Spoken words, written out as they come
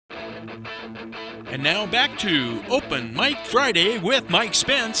And now back to Open Mic Friday with Mike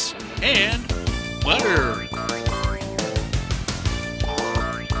Spence and Butter.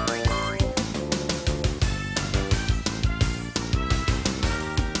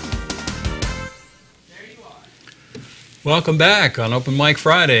 Welcome back on Open Mic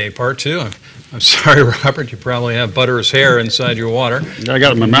Friday, Part 2. I'm sorry, Robert, you probably have butter's hair inside your water. I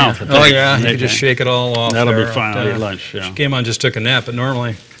got it in my mouth. Oh, yeah, you can just shake it all off. That'll there be fine. I'll eat lunch, She came on, just took a nap, but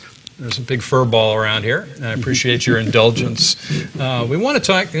normally there's a big fur ball around here, and I appreciate your indulgence. We want to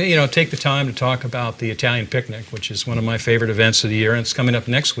talk, take the time to talk about the Italian picnic, which is one of my favorite events of the year, and it's coming up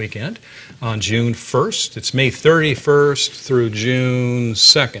next weekend on June 1st. It's May 31st through June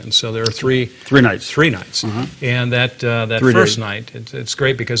 2nd, so there are three nights. And that first night, it's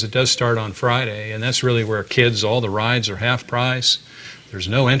great because it does start on Friday, and that's really where kids, all the rides are half price. There's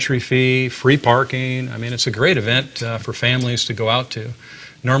no entry fee, free parking. I mean, it's a great event for families to go out to.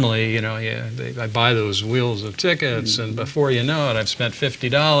 Normally, I buy those wheels of tickets, and before you know it, I've spent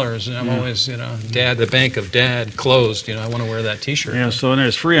 $50, and I'm always, Dad, the bank of Dad closed. I want to wear that T-shirt. Yeah, so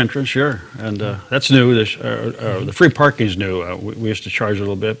there's free entrance, sure, and that's new. The free parking's new. We used to charge a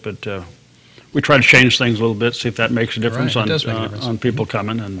little bit, but we try to change things a little bit, see if that makes a difference, on people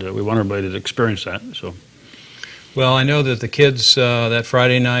coming, and we want everybody to experience that. So, well, I know that the kids that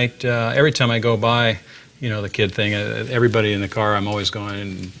Friday night, every time I go by, the kid thing, everybody in the car, I'm always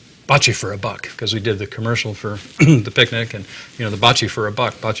going, bocce for a buck, because we did the commercial for the picnic, and, the bocce for a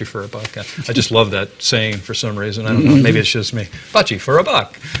buck, bocce for a buck. I just love that saying for some reason. I don't know, maybe it's just me. Bocce for a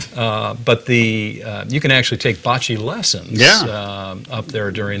buck. But you can actually take bocce lessons up there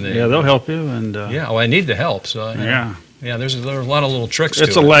during the... Yeah, they'll help you. And I need the help. So Yeah, there's a lot of little tricks to it.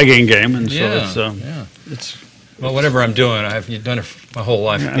 It's a lagging game, and so it's... Well, whatever I'm doing, I've done it my whole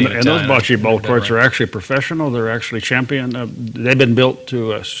life. And those bocce ball courts are actually professional. They're actually champion. They've been built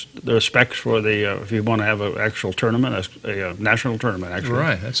to the specs for if you want to have an actual tournament, a national tournament, actually.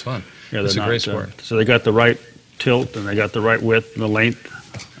 Right, that's fun. Yeah, it's a great sport. So they got the right tilt, and they got the right width and the length.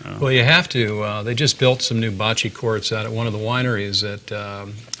 Well, you have to. They just built some new bocce courts out at one of the wineries at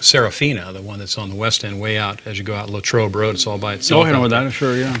Serafina, the one that's on the west end, way out as you go out Latrobe Road. It's all by itself. Oh, I know that,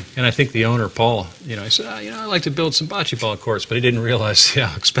 sure, yeah. And I think the owner, Paul, he said, I'd like to build some bocce ball courts, but he didn't realize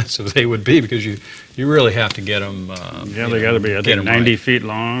how expensive they would be because you really have to get them. They got to be, I think, 90 feet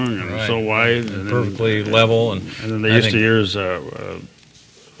long and so wide. And perfectly level. And then they used to use...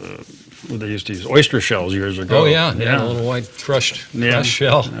 they used to use oyster shells years ago. Oh, yeah, a little white crushed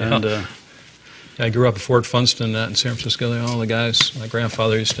shell. And, I grew up at Fort Funston in San Francisco. All the guys, my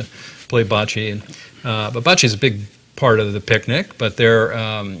grandfather used to play bocce. But bocce is a big part of the picnic. But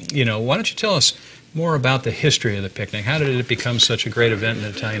why don't you tell us more about the history of the picnic? How did it become such a great event in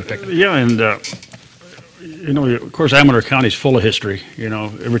an Italian picnic? Yeah, and of course, Amador County is full of history.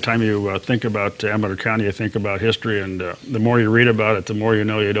 Every time you think about Amador County, you think about history, and the more you read about it, the more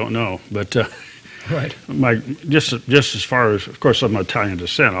you don't know. But right, just as far as, of course, I'm Italian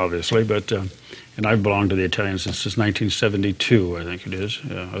descent, obviously, but and I've belonged to the Italians since 1972, I think it is.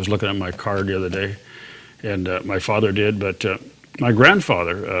 I was looking at my card the other day, and my father did, but my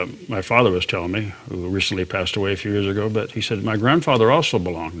grandfather, my father was telling me, who recently passed away a few years ago, but he said my grandfather also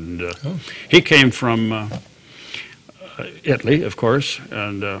belonged. And he came from Italy, of course,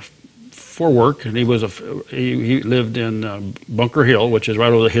 and for work. And he lived in Bunker Hill, which is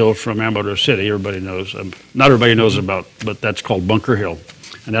right over the hill from Amador City. Everybody knows. Not everybody knows about, but that's called Bunker Hill,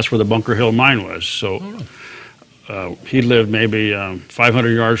 and that's where the Bunker Hill mine was. So he lived maybe 500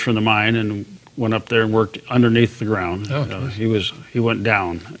 yards from the mine and went up there and worked underneath the ground. He went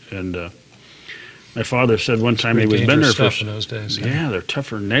down, and my father said one time he was been there for in those days. Yeah, they're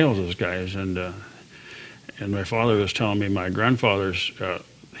tougher than nails, those guys. And my father was telling me my grandfather's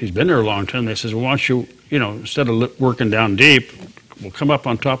he's been there a long time. They says, well, why don't you instead of working down deep, we'll come up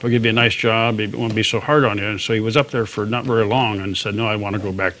on top. I'll give you a nice job. It won't be so hard on you. And so he was up there for not very long and said, no, I want to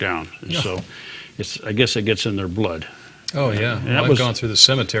go back down. And so I guess it gets in their blood. Oh, yeah. Well, I've gone through the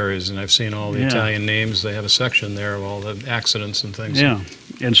cemeteries, and I've seen all the Italian names. They have a section there of all the accidents and things. Yeah.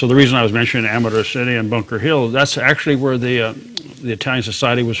 And so the reason I was mentioning Amador City and Bunker Hill, that's actually where the Italian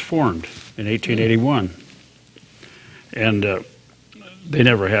Society was formed in 1881. And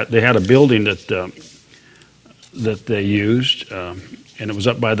they had a building that they used, and it was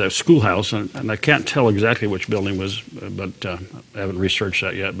up by the schoolhouse. And I can't tell exactly which building was, but I haven't researched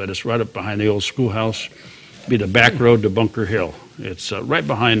that yet. But it's right up behind the old schoolhouse. Be the back road to Bunker Hill. It's right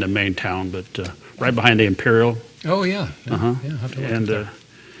behind the main town, but right behind the Imperial. Oh, yeah. And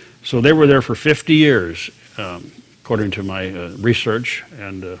so they were there for 50 years, according to my research.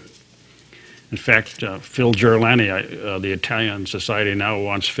 And In fact, Phil Girolani, the Italian Society now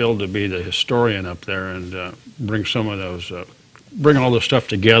wants Phil to be the historian up there and bring some of those, bring all the stuff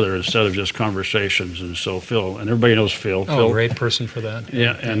together instead of just conversations. And so Phil, and everybody knows Phil. Oh, Phil, great person for that.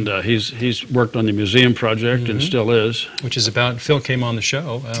 Yeah, and he's worked on the museum project and still is. Which is about, Phil came on the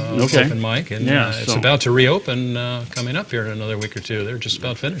show, Okay. Open Mike, and it's so about to reopen coming up here in another week or two. They're just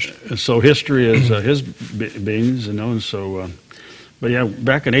about finished. And so history is his beans, you know, and so, but yeah,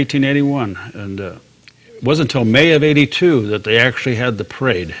 back in 1881, and it wasn't until May of 82 that they actually had the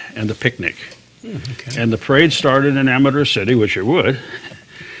parade and the picnic. Okay. And the parade started in Amador City, which it would.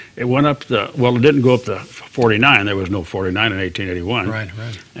 It went up well, it didn't go up to 49. There was no 49 in 1881. Right.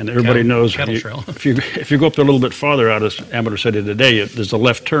 And everybody knows Cattle trail. if you go up there a little bit farther out of Amador City today, there's a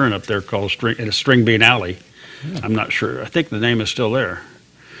left turn up there called String Bean Alley. I'm not sure. I think the name is still there.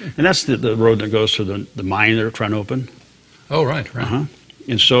 And that's the road that goes to the mine they're trying to open. Oh, right.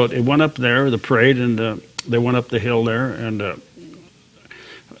 And so it went up there, the parade, and they went up the hill there, and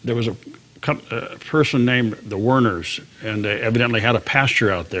there was a person named the Werners, and they evidently had a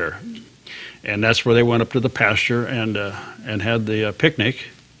pasture out there. And that's where they went up to the pasture and had the picnic.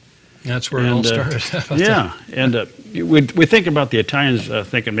 That's where it all started. Yeah, and we think about the Italians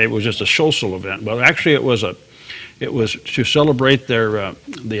thinking maybe it was just a social event, but actually it was to celebrate their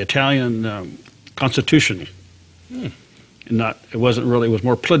the Italian Constitution. It wasn't really. It was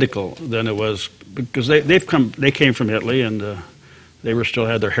more political than it was because they came from Italy, and they still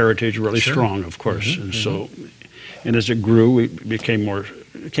had their heritage really strong, of course. And so, and as it grew, we became more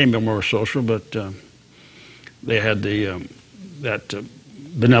social. But they had that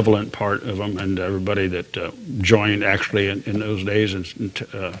benevolent part of them, and everybody that joined actually in those days.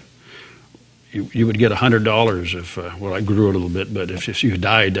 And you would get $100 if well, I grew a little bit, but if you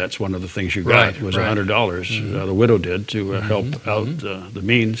died, that's one of the things you got was $100. The widow did to help out the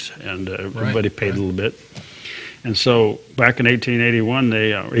means, and everybody paid a little bit. And so back in 1881,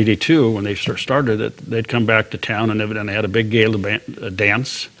 82, when they started it, they'd come back to town, and evidently had a big gala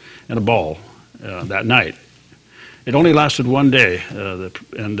dance and a ball that night. It only lasted one day,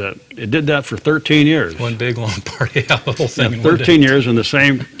 and it did that for 13 years. One big long party, the whole thing. 13 years in the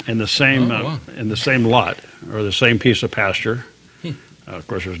same lot or the same piece of pasture. Of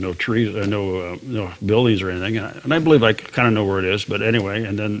course, there's no trees, no buildings or anything, and I believe I kind of know where it is. But anyway,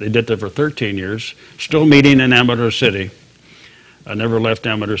 and then they did that for 13 years, still meeting in Amador City. I never left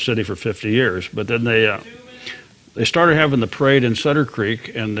Amador City for 50 years. But then they started having the parade in Sutter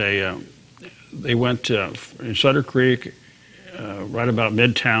Creek, and they went in Sutter Creek right about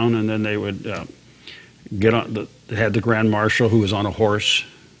Midtown, and then they would get on. They had the Grand Marshal, who was on a horse,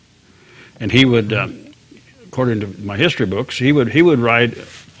 and he would. According to my history books, he would ride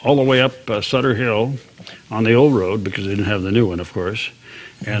all the way up Sutter Hill on the old road, because they didn't have the new one, of course.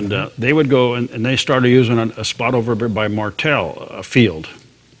 And they would go, and they started using a spot over by Martel, a field.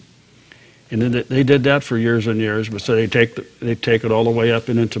 And then they did that for years and years. But so they take it all the way up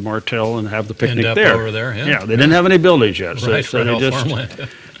and into Martel and have the picnic up there. Over there, yeah. They didn't have any buildings yet, so they farmland.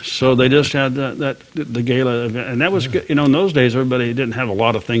 So they just had the gala event, and that was good. You know, in those days, everybody didn't have a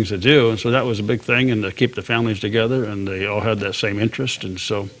lot of things to do, and so that was a big thing, and to keep the families together, and they all had that same interest, and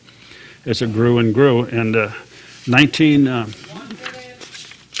so as it grew and grew. And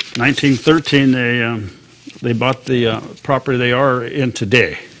 1913, they bought the property they are in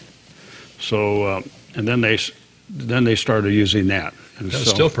today. So and then they started using that. And that was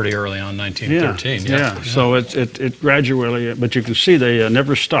still pretty early on, 1913. Yeah. So it gradually, but you can see they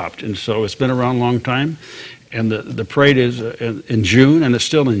never stopped, and so it's been around a long time. And the parade is in June, and it's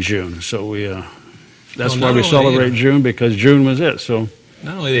still in June. So that's why we celebrate June, because June was it. So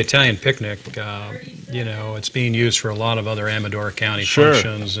not only the Italian picnic, it's being used for a lot of other Amador County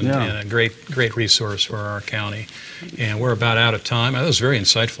functions, and a great resource for our county. And we're about out of time. That was very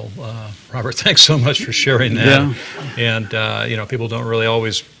insightful, Robert. Thanks so much for sharing that. Yeah. And people don't really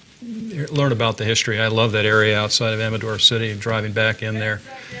always learn about the history. I love that area outside of Amador City, driving back in there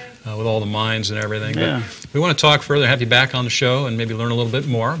with all the mines and everything. Yeah. But we want to talk further, have you back on the show, and maybe learn a little bit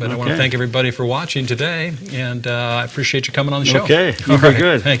more. But I want to thank everybody for watching today, and I appreciate you coming on the show. Okay. All right.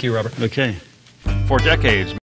 Good. Thank you, Robert. Okay. For decades,